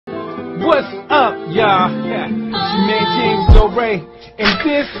What's up, y'all? It's your man James Dore, and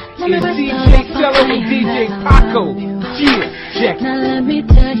this is DJ Cello with DJ Paco. Yeah, check. Now let me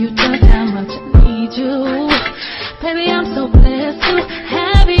tell you just how much I need you. Baby, I'm so blessed to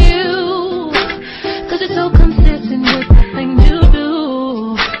have you. Cause you're so consistent with the things you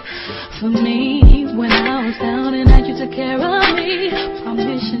do for me. When I was down and out, you took care of me.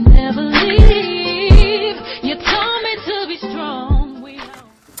 Promise you never leave. You told me to be strong.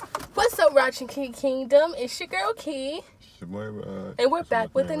 What's up, Ratchet Key Kingdom? It's your girl Key. And we're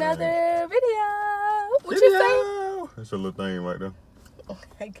back with another video. What you say? That's a little thing right there.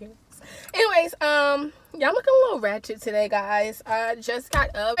 I guess. Anyways, y'all looking a little ratchet today, guys. I just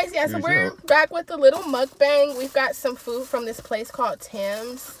got up. Yeah, so we're back with a little mukbang. We've got some food from this place called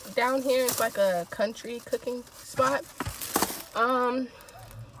Tim's down here. It's like a country cooking spot.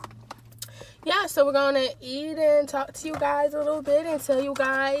 Yeah, so we're gonna eat and talk to you guys a little bit and tell you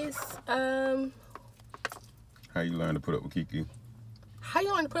guys how you learn to put up with Kiki. How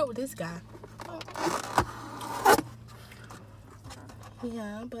you learn to put up with this guy.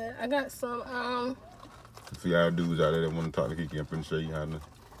 Yeah, but I got some For y'all dudes out there that want to talk to Kiki, I'm finna show you how to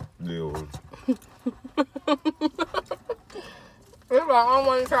deal with it. I don't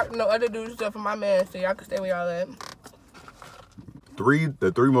want to talk to no other dudes stuff for my man, so y'all can stay where y'all at.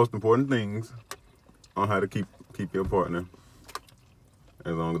 The three most important things on how to keep your partner,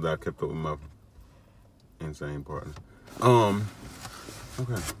 as long as I kept up with my insane partner. Okay. You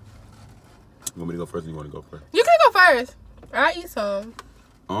want me to go first or you want to go first? You can go first. I'll eat some.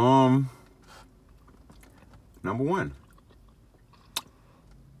 Number one.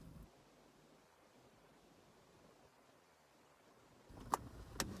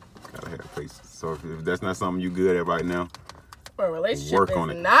 Gotta have patience. So if that's not something you good at right now, a relationship work on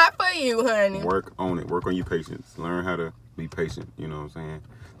is it. Not for you, honey. Work on it. Work on your patience. Learn how to be patient. You know what I'm saying?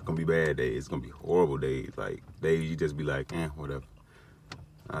 It's gonna be bad days. It's gonna be horrible days. Like days you just be like, whatever.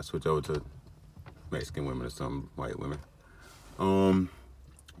 I switch over to Mexican women or some white women.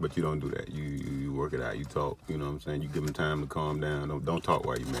 But you don't do that. You work it out. You talk. You know what I'm saying? You give them time to calm down. Don't talk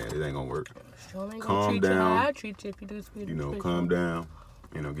while you're mad. It ain't gonna work. Sure ain't Calm treat down. You I treat you if you do speed. You know, calm down.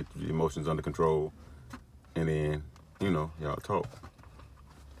 You know, get your emotions under control, and then y'all talk.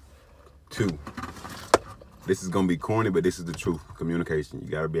 2. This is gonna be corny, but this is the truth. Communication. You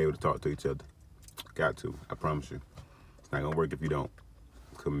gotta be able to talk to each other. Got to. I promise you. It's not gonna work if you don't.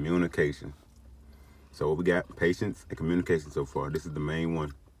 Communication. So what we got? Patience and communication so far. This is the main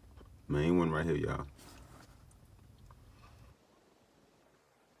one. Main one right here, y'all.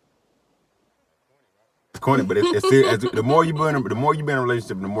 Corny, but it's serious. The more you be in a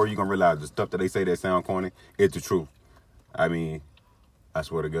relationship, the more you're gonna realize the stuff that they say that sound corny, it's the truth. I mean, I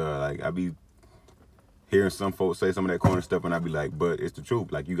swear to God, like I be hearing some folks say some of that corny stuff, and I be like, but it's the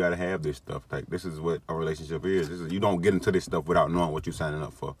truth. Like you gotta have this stuff. Like this is what a relationship is. You don't get into this stuff without knowing what you're signing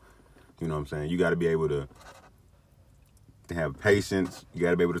up for. You know what I'm saying? You gotta be able to have patience. You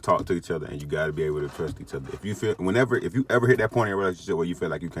gotta be able to talk to each other, and you gotta be able to trust each other. If you ever hit that point in a relationship where you feel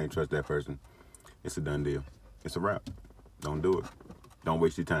like you can't trust that person, it's a done deal. It's a wrap. Don't do it. Don't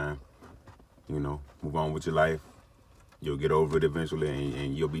waste your time. Move on with your life. You'll get over it eventually,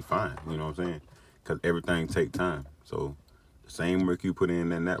 and you'll be fine. You know what I'm saying? Because everything takes time. So the same work you put in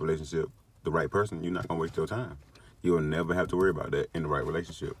that relationship, the right person, you're not going to waste your time. You'll never have to worry about that in the right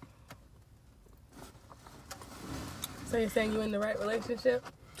relationship. So you're saying you in the right relationship?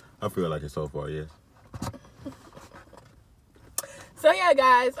 I feel like it so far, yes. So yeah,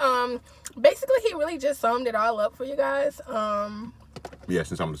 guys, basically he really just summed it all up for you guys. Yeah,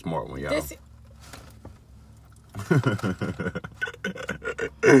 since I'm the smart one, y'all.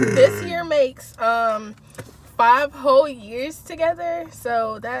 This year makes 5 whole years together,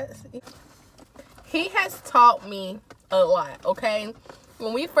 so he has taught me a lot. Okay,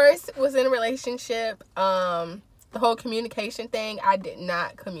 when we first was in a relationship, the whole communication thing, I did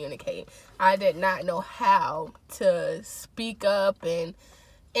not communicate. I did not know how to speak up and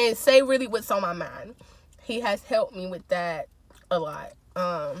say really what's on my mind. He has helped me with that a lot.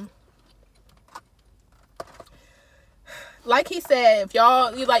 Like he said, if you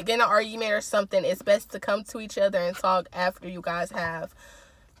like get in an argument or something, it's best to come to each other and talk after you guys have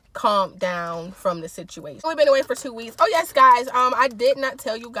calmed down from the situation. We've been away for 2 weeks. Oh yes, guys, I did not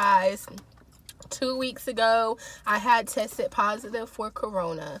tell you guys 2 weeks ago I had tested positive for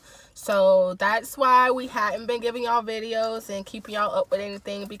corona, so that's why we hadn't been giving y'all videos and keeping y'all up with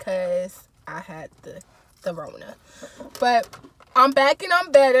anything, because I had the Rona. But I'm back and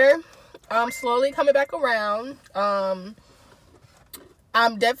I'm better. I'm slowly coming back around.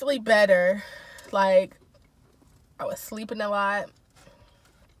 I'm definitely better. Like, I was sleeping a lot.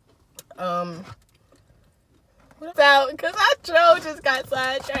 because I just got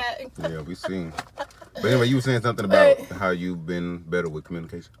sidetracked. Yeah, we seen. But anyway, you were saying something about how you've been better with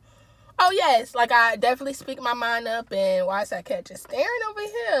communication. Oh yes, like I definitely speak my mind up, and why is that cat just staring over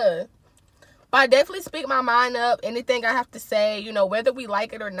here? But I definitely speak my mind up. Anything I have to say, you know, whether we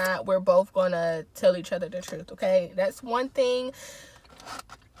like it or not, we're both gonna tell each other the truth. Okay, that's one thing.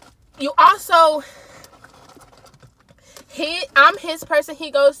 You also. I'm his person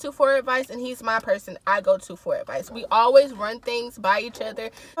he goes to for advice, and he's my person I go to for advice. We always run things by each other.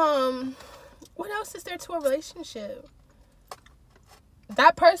 What else is there to a relationship?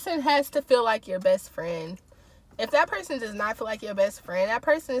 That person has to feel like your best friend. If that person does not feel like your best friend, that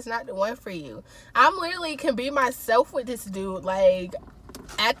person is not the one for you. I'm literally can be myself with this dude, like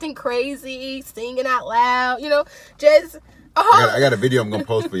acting crazy, singing out loud, you know, just I got a video I'm gonna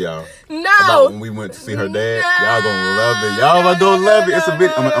post for y'all. No. About when we went to see her dad. No. Y'all gonna love it. Y'all are gonna love it. It's a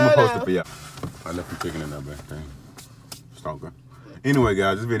video. I'm gonna post it for y'all. I left you chicken in that back thing. Stalker. Anyway,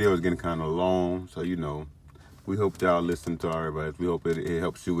 guys, this video is getting kind of long, so you know, we hope y'all listen to our advice. We hope it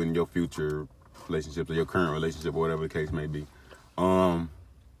helps you in your future relationships or your current relationship or whatever the case may be. I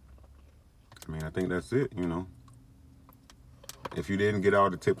mean, I think that's it. You know, if you didn't get all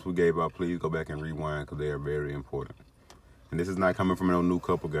the tips we gave out, please go back and rewind because they are very important. And this is not coming from no new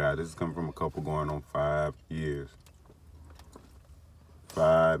couple, guys. This is coming from a couple going on 5 years.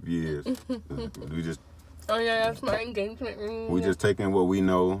 5 years. We just. Oh yeah, that's my engagement ring. We just taking what we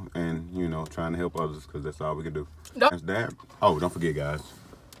know and, you know, trying to help others because that's all we can do. That's that. Oh, don't forget, guys.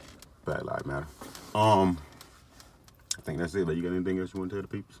 Black Lives Matter. I think that's it. But you got anything else you want to tell the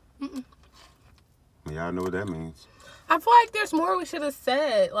peeps? Y'all know what that means. I feel like there's more we should have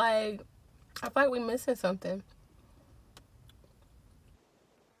said. Like, I feel like we're missing something.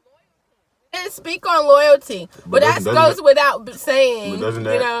 And speak on loyalty, but that goes without saying. But doesn't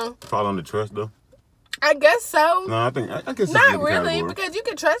that, you know, fall under trust though? I guess so. No, I guess not really, because you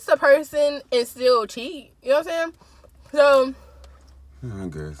can trust a person and still cheat. You know what I'm saying? So, I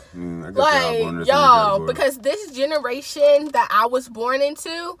guess like y'all, because this generation that I was born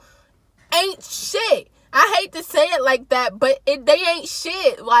into ain't shit. I hate to say it like that, but they ain't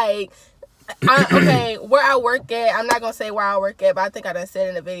shit. Like. Okay, where I work at, I'm not gonna say where I work at, but I think I done said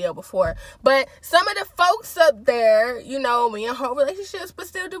in the video before. But some of the folks up there, you know, me and her relationships, but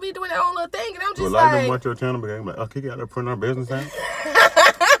still do be doing their own little thing, and I'm just like, them watch your channel, but I'm like, oh, can you out there putting our business out?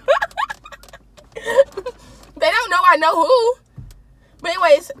 They don't know I know who. But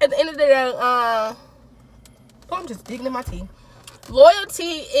anyways, at the end of the day, I'm just digging in my tea. Loyalty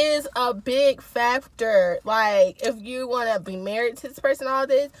is a big factor. Like, if you want to be married to this person, all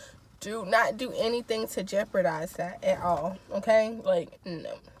this. Do not do anything to jeopardize that at all. Okay? Like,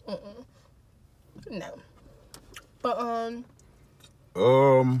 no. No. But,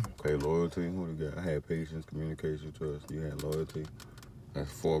 okay, loyalty. What do we got? I had patience, communication, trust. You had loyalty.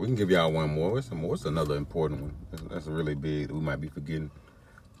 That's 4. We can give y'all one more. What's another important one? That's really big that we might be forgetting.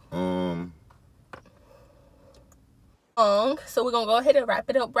 So we're gonna go ahead and wrap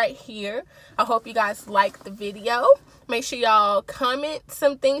it up right here. I hope you guys liked the video. Make sure y'all comment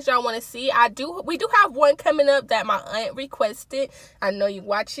some things y'all want to see. We do have one coming up that my aunt requested. I know you're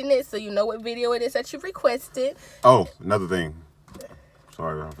watching it, so you know what video it is that you requested. Oh, another thing.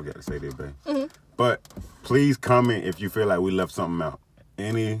 Sorry, I forgot to say that, babe. But please comment if you feel like we left something out.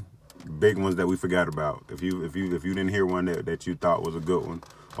 Any big ones that we forgot about. If you didn't hear one that you thought was a good one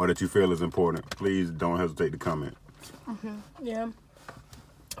or that you feel is important, please don't hesitate to comment. Yeah.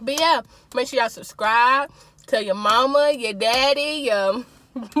 But yeah, make sure y'all subscribe. Tell your mama, your daddy, your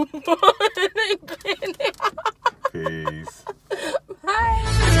Peace.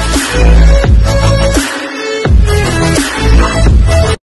 Bye.